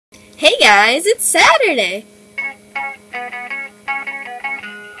Hey guys, it's Saturday!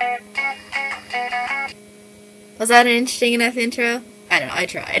 Was that an interesting enough intro? I don't know, I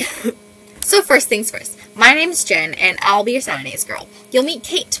tried. So first things first, my name's Jen and I'll be your Saturdays girl. You'll meet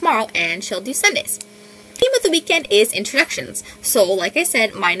Kate tomorrow and she'll do Sundays. Theme of the weekend is introductions. So like I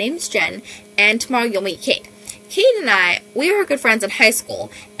said, my name's Jen and tomorrow you'll meet Kate. Kate and I, we were good friends in high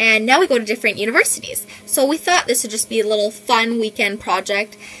school, and now we go to different universities. So we thought this would just be a little fun weekend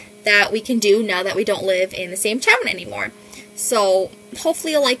project that we can do now that we don't live in the same town anymore. So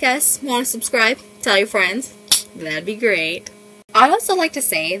hopefully you'll like us, want to subscribe, tell your friends. That'd be great. I'd also like to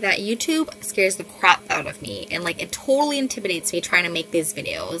say that YouTube scares the crap out of me, and like it totally intimidates me trying to make these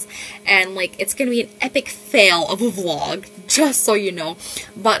videos, and like it's gonna be an epic fail of a vlog, just so you know.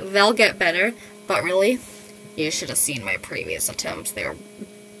 But they'll get better. But really, you should have seen my previous attempts. They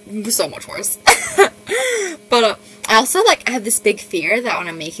were so much worse. But I also I have this big fear that when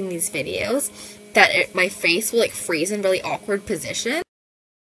I'm making these videos, that my face will like freeze in really awkward position.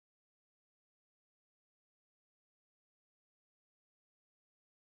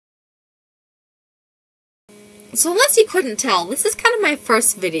 So unless you couldn't tell, this is kind of my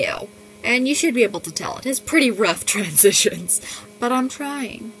first video, and you should be able to tell. It has pretty rough transitions, but I'm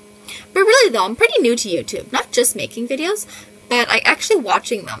trying. But really though, I'm pretty new to YouTube, not just making videos, but actually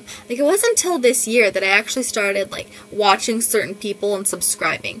watching them. Like, it wasn't until this year that I actually started, like, watching certain people and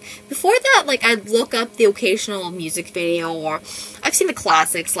subscribing. Before that, like, I'd look up the occasional music video, or I've seen the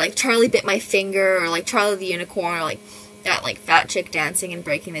classics, like Charlie Bit My Finger, or like Charlie the Unicorn, or like that, like, fat chick dancing and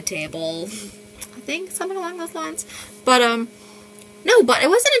breaking the table. I think, something along those lines. But, no, but it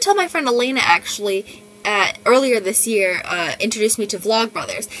wasn't until my friend Elena actually, earlier this year, introduced me to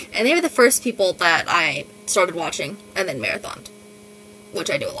Vlogbrothers, and they were the first people that I started watching, and then marathoned, which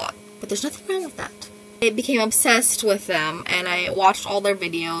I do a lot, but there's nothing wrong with that. I became obsessed with them, and I watched all their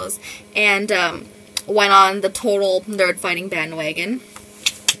videos, and went on the total nerd fighting bandwagon.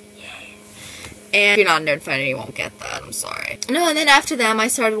 And if you're not a nerd fighter, you won't get that, I'm sorry. No, and then after them, I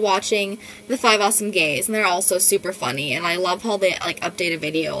started watching The 5 Awesome Gays, and they're also super funny, and I love how they, like, update a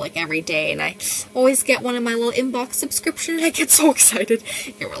video, like, every day, and I always get one in my little inbox subscription, and I get so excited.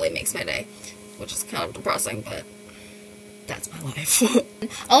 It really makes my day, which is kind of depressing, but that's my life.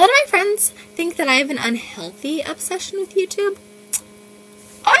 A lot of my friends think that I have an unhealthy obsession with YouTube.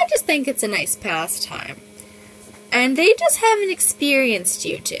 I just think it's a nice pastime. And they just haven't experienced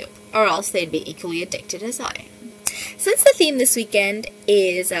YouTube, or else they'd be equally addicted as I am. Since the theme this weekend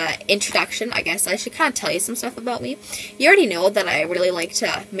is introduction, I guess I should kind of tell you some stuff about me. You already know that I really like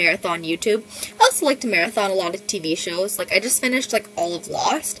to marathon YouTube. I also like to marathon a lot of TV shows. Like, I just finished, like, all of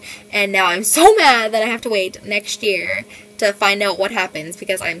Lost, and now I'm so mad that I have to wait next year to find out what happens,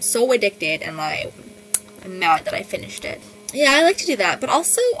 because I'm so addicted, and I'm mad that I finished it. Yeah, I like to do that, but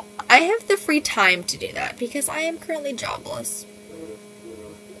also, I have the free time to do that, because I am currently jobless.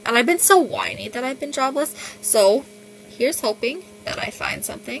 And I've been so whiny that I've been jobless, so here's hoping that I find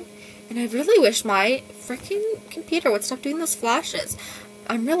something. And I really wish my freaking computer would stop doing those flashes.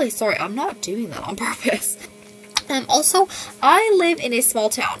 I'm really sorry, I'm not doing that on purpose. Also, I live in a small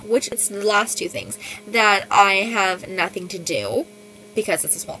town, which is the last two things, that I have nothing to do, because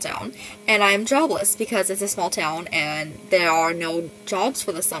it's a small town, and I'm jobless because it's a small town and there are no jobs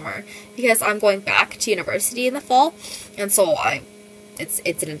for the summer, because I'm going back to university in the fall, and so it's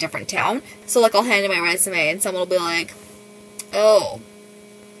in a different town. So, like, I'll hand in my resume and someone will be like, oh,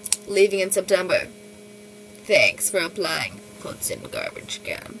 leaving in September. Thanks for applying. Puts in the garbage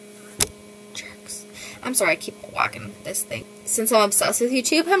can. Jerks. I'm sorry, I keep whacking this thing. Since I'm obsessed with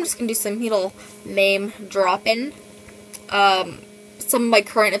YouTube, I'm just gonna do some little name dropping. Some of my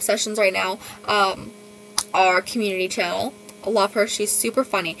current obsessions right now, are Community Channel. I love her, she's super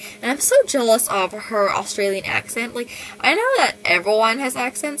funny, and I'm so jealous of her Australian accent. Like, I know that everyone has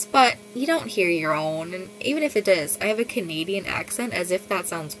accents, but you don't hear your own, and even if it is, I have a Canadian accent, as if that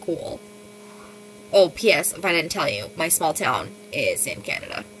sounds cool. Oh, P.S., if I didn't tell you, my small town is in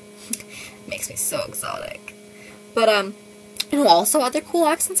Canada. Makes me so exotic. But, and also other cool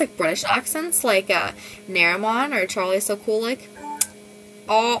accents, like British accents, like, Narimon or Charlie So Cool, like.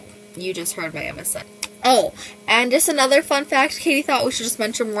 Oh, you just heard my MSN. Oh, and just another fun fact, Katie thought we should just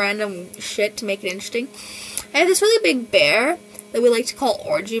mention random shit to make it interesting. I have this really big bear that we like to call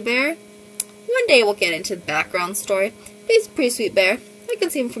Orgy Bear. One day we'll get into the background story. He's a pretty sweet bear. I can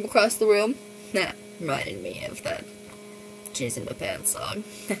see him from across the room. Nah, reminded me of that Jizz in My Pants song.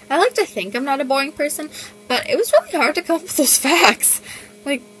 I like to think I'm not a boring person, but it was really hard to come up with those facts.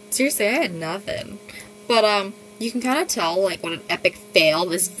 Like, seriously, I had nothing. But, you can kind of tell, like, what an epic fail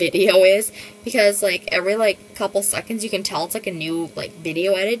this video is, because, like, every, like, couple seconds you can tell it's, like, a new, like,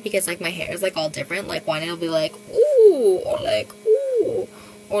 video edit, because, like, my hair is, like, all different. Like, one it'll be, like, ooh, or, like, ooh,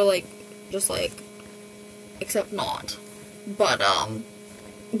 or, like, just, like, except not. But,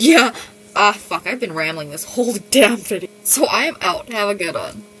 yeah. Fuck, I've been rambling this whole damn video. So I am out. Have a good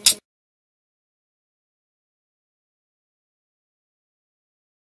one.